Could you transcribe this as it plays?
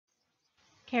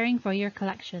Caring for your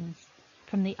collections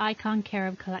from the Icon Care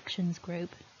of Collections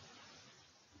group.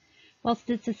 Whilst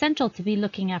it's essential to be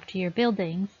looking after your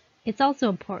buildings, it's also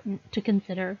important to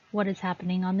consider what is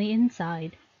happening on the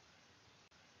inside.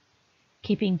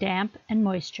 Keeping damp and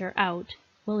moisture out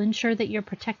will ensure that you're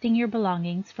protecting your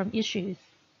belongings from issues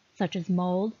such as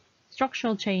mold,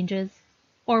 structural changes,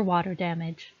 or water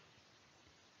damage.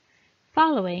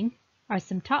 Following are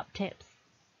some top tips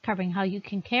covering how you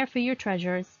can care for your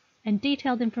treasures and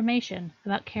detailed information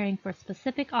about caring for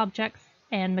specific objects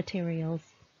and materials.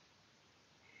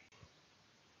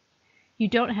 You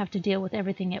don't have to deal with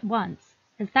everything at once,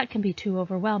 as that can be too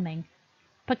overwhelming,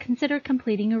 but consider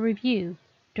completing a review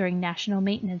during National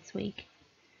Maintenance Week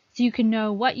so you can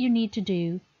know what you need to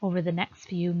do over the next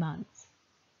few months.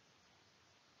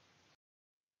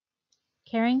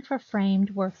 Caring for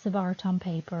framed works of art on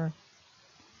paper.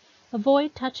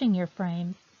 Avoid touching your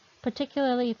frames,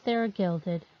 particularly if they are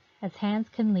gilded, as hands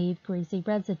can leave greasy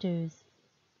residues.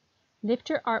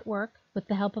 Lift your artwork with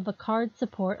the help of a card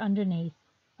support underneath,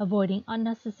 avoiding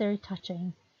unnecessary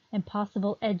touching and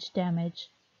possible edge damage.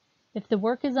 If the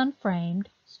work is unframed,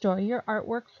 store your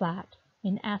artwork flat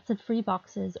in acid-free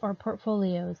boxes or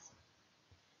portfolios.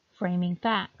 Framing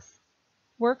facts.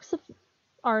 Works of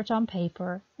art on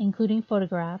paper, including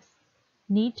photographs,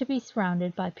 need to be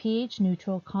surrounded by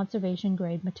pH-neutral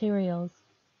conservation-grade materials.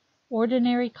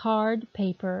 Ordinary card,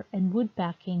 paper, and wood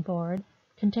backing board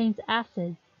contains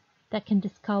acids that can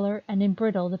discolor and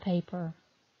embrittle the paper.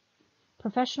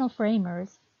 Professional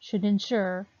framers should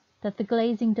ensure that the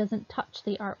glazing doesn't touch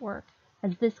the artwork,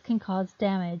 as this can cause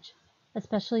damage,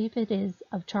 especially if it is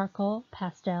of charcoal,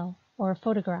 pastel, or a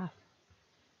photograph.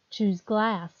 Choose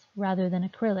glass rather than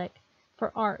acrylic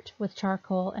for art with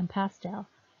charcoal and pastel,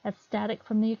 as static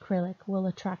from the acrylic will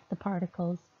attract the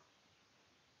particles.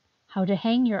 How to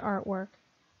hang your artwork.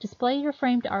 Display your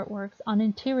framed artworks on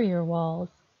interior walls.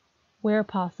 Where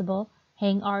possible,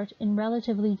 hang art in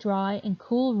relatively dry and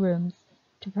cool rooms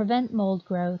to prevent mold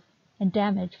growth and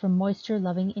damage from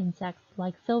moisture-loving insects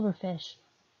like silverfish.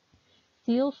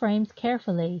 Seal frames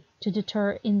carefully to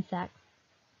deter insects,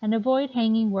 and avoid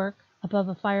hanging work above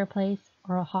a fireplace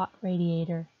or a hot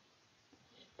radiator.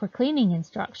 For cleaning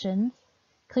instructions,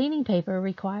 cleaning paper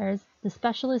requires the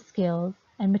specialist skills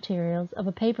and materials of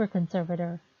a paper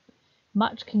conservator.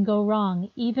 Much can go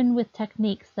wrong even with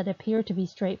techniques that appear to be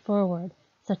straightforward,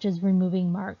 such as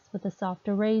removing marks with a soft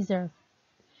eraser.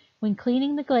 When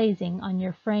cleaning the glazing on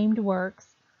your framed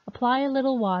works, apply a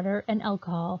little water and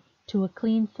alcohol to a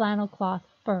clean flannel cloth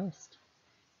first.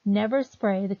 Never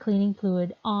spray the cleaning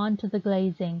fluid onto the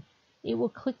glazing. It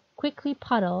will quickly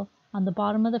puddle on the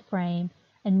bottom of the frame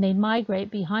and may migrate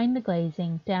behind the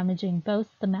glazing, damaging both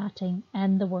the matting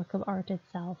and the work of art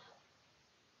itself.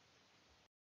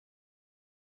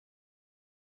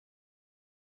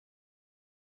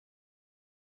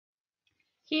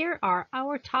 Here are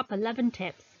our top 11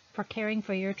 tips for caring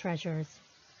for your treasures.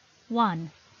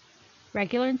 1.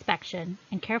 Regular inspection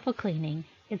and careful cleaning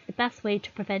is the best way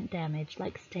to prevent damage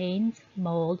like stains,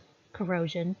 mold,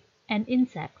 corrosion, and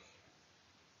insects.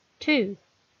 2.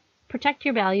 Protect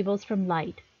your valuables from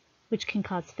light, which can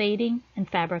cause fading and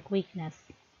fabric weakness.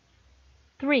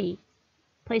 3.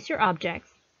 Place your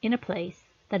objects in a place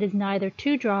that is neither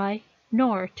too dry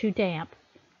nor too damp,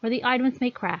 or the items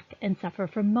may crack and suffer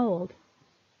from mold.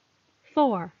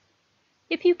 4.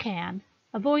 If you can,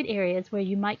 avoid areas where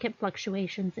you might get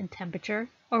fluctuations in temperature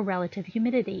or relative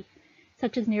humidity,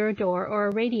 such as near a door or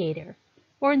a radiator,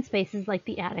 or in spaces like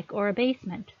the attic or a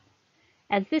basement,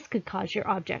 as this could cause your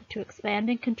object to expand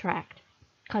and contract,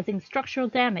 causing structural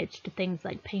damage to things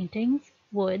like paintings,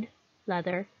 wood,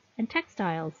 leather, and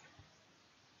textiles.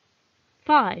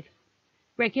 5.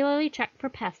 Regularly check for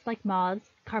pests like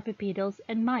moths, carpet beetles,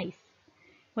 and mice.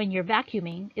 When you're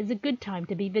vacuuming is a good time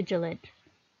to be vigilant.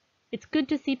 It's good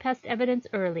to see pest evidence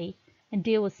early and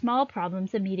deal with small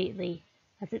problems immediately,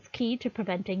 as it's key to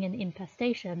preventing an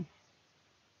infestation.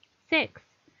 6.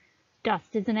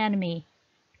 Dust is an enemy.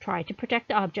 Try to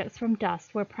protect objects from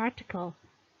dust where practical.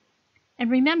 And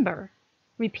remember,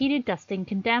 repeated dusting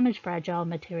can damage fragile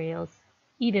materials,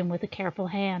 even with a careful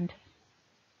hand.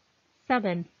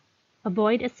 7.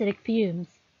 Avoid acidic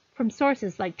fumes from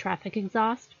sources like traffic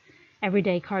exhaust,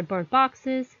 everyday cardboard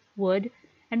boxes, wood,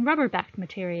 and rubber-backed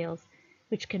materials,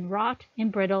 which can rot,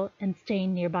 embrittle, and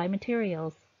stain nearby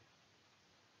materials.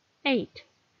 8.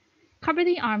 Cover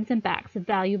the arms and backs of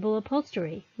valuable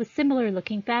upholstery with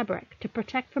similar-looking fabric to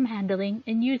protect from handling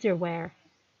and user wear.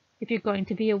 If you're going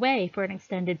to be away for an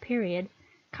extended period,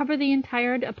 cover the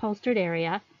entire upholstered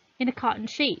area in a cotton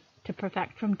sheet to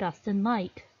protect from dust and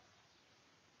light.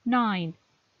 9.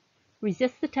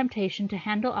 Resist the temptation to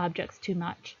handle objects too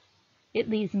much. It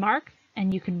leaves marks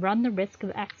and you can run the risk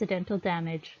of accidental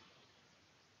damage.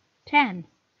 10.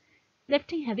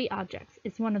 Lifting heavy objects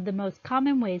is one of the most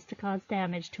common ways to cause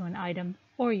damage to an item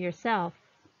or yourself.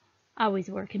 Always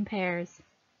work in pairs.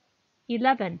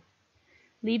 11.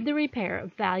 Leave the repair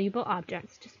of valuable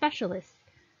objects to specialists,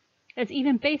 as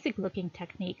even basic-looking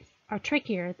techniques are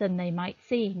trickier than they might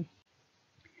seem.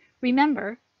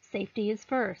 Remember, safety is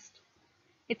first.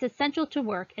 It's essential to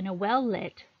work in a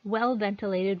well-lit,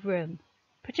 well-ventilated room,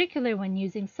 particularly when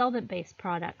using solvent-based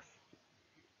products.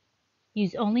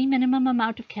 Use only minimum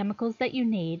amount of chemicals that you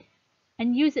need,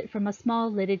 and use it from a small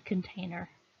lidded container.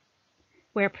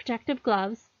 Wear protective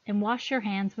gloves and wash your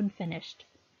hands when finished.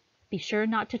 Be sure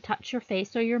not to touch your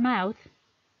face or your mouth.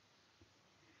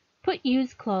 Put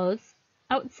used clothes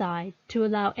outside to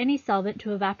allow any solvent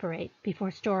to evaporate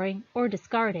before storing or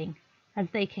discarding, as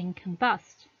they can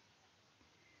combust.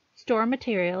 Store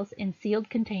materials in sealed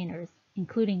containers,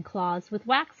 including cloths with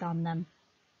wax on them.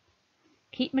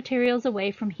 Keep materials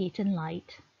away from heat and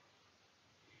light.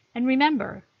 And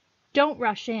remember, don't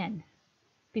rush in.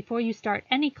 Before you start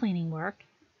any cleaning work,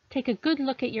 take a good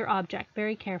look at your object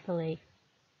very carefully.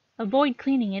 Avoid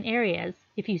cleaning in areas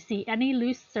if you see any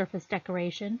loose surface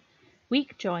decoration,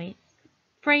 weak joints,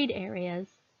 frayed areas,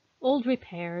 old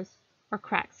repairs, or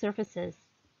cracked surfaces.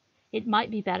 It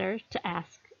might be better to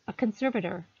ask a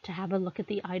conservator to have a look at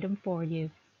the item for you.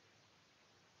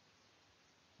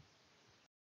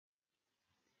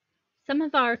 Some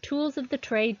of our tools of the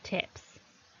trade tips.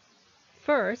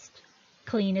 First,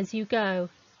 clean as you go.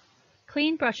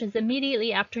 Clean brushes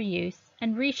immediately after use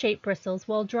and reshape bristles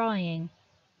while drying.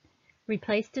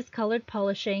 Replace discolored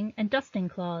polishing and dusting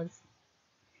cloths.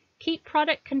 Keep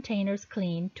product containers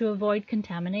clean to avoid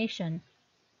contamination.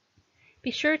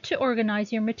 Be sure to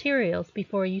organize your materials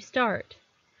before you start.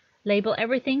 Label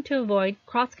everything to avoid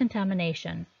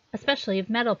cross-contamination, especially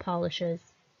of metal polishes.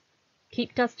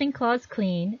 Keep dusting cloths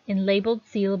clean in labeled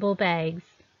sealable bags.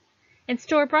 And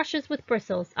store brushes with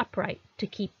bristles upright to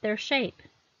keep their shape.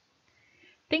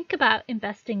 Think about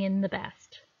investing in the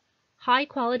best.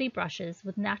 High-quality brushes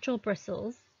with natural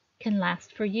bristles can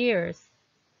last for years.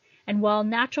 And while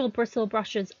natural bristle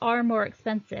brushes are more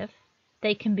expensive,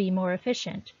 they can be more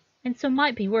efficient, and so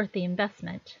might be worth the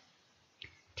investment.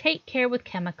 Take care with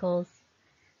chemicals.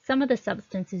 Some of the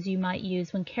substances you might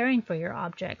use when caring for your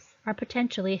objects are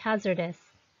potentially hazardous.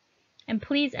 And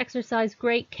please exercise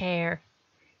great care.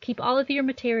 Keep all of your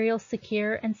materials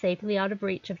secure and safely out of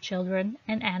reach of children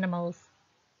and animals.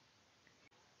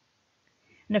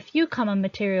 And a few common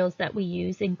materials that we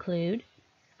use include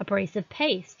abrasive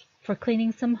paste for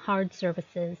cleaning some hard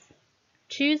surfaces.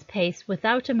 Choose paste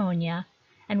without ammonia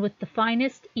and with the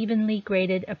finest evenly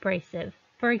graded abrasive,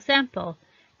 for example,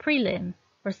 Prelim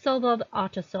or Solvol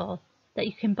Autosol that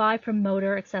you can buy from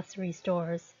motor accessory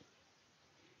stores.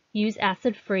 Use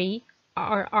acid-free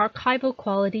or archival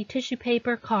quality tissue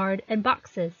paper, card, and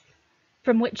boxes,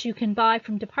 from which you can buy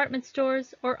from department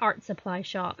stores or art supply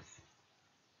shops.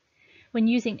 When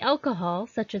using alcohol,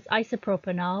 such as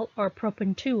isopropanol or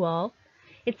propantuol,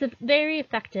 it's very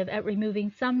effective at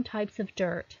removing some types of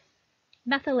dirt.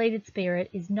 Methylated spirit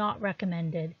is not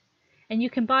recommended, and you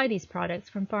can buy these products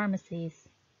from pharmacies.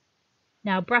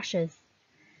 Now brushes.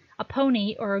 A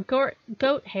pony or a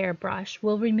goat hair brush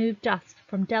will remove dust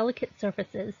from delicate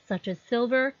surfaces such as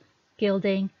silver,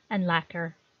 gilding, and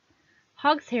lacquer.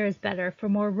 Hog's hair is better for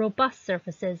more robust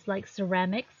surfaces like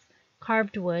ceramics,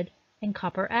 carved wood, and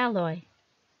copper alloy.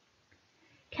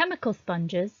 Chemical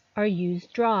sponges are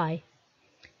used dry,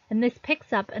 and this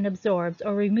picks up and absorbs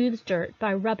or removes dirt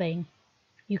by rubbing.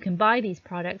 You can buy these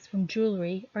products from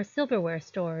jewelry or silverware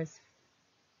stores.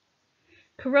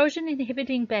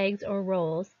 Corrosion-inhibiting bags or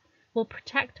rolls will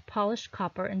protect polished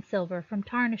copper and silver from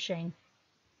tarnishing.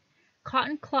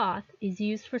 Cotton cloth is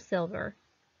used for silver,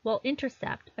 while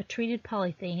Intercept, a treated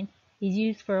polythene, is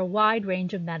used for a wide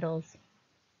range of metals.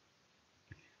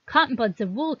 Cotton buds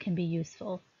of wool can be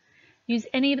useful. Use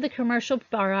any of the commercial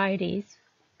varieties,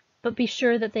 but be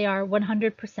sure that they are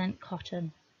 100%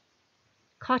 cotton.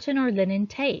 Cotton or linen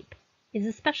tape is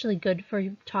especially good for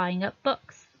tying up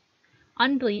books.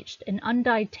 Unbleached and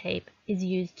undyed tape is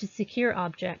used to secure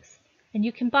objects, and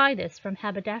you can buy this from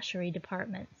haberdashery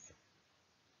departments.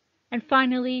 And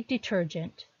finally,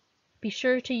 detergent. Be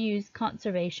sure to use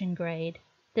conservation grade.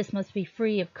 This must be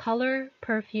free of color,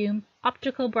 perfume,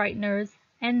 optical brighteners,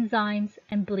 enzymes,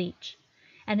 and bleach,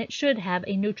 and it should have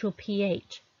a neutral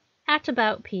pH, at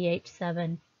about pH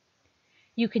 7.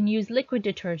 You can use liquid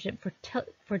detergent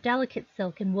for delicate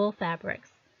silk and wool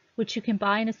fabrics, which you can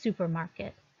buy in a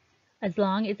supermarket, as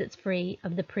long as it's free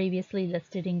of the previously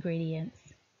listed ingredients.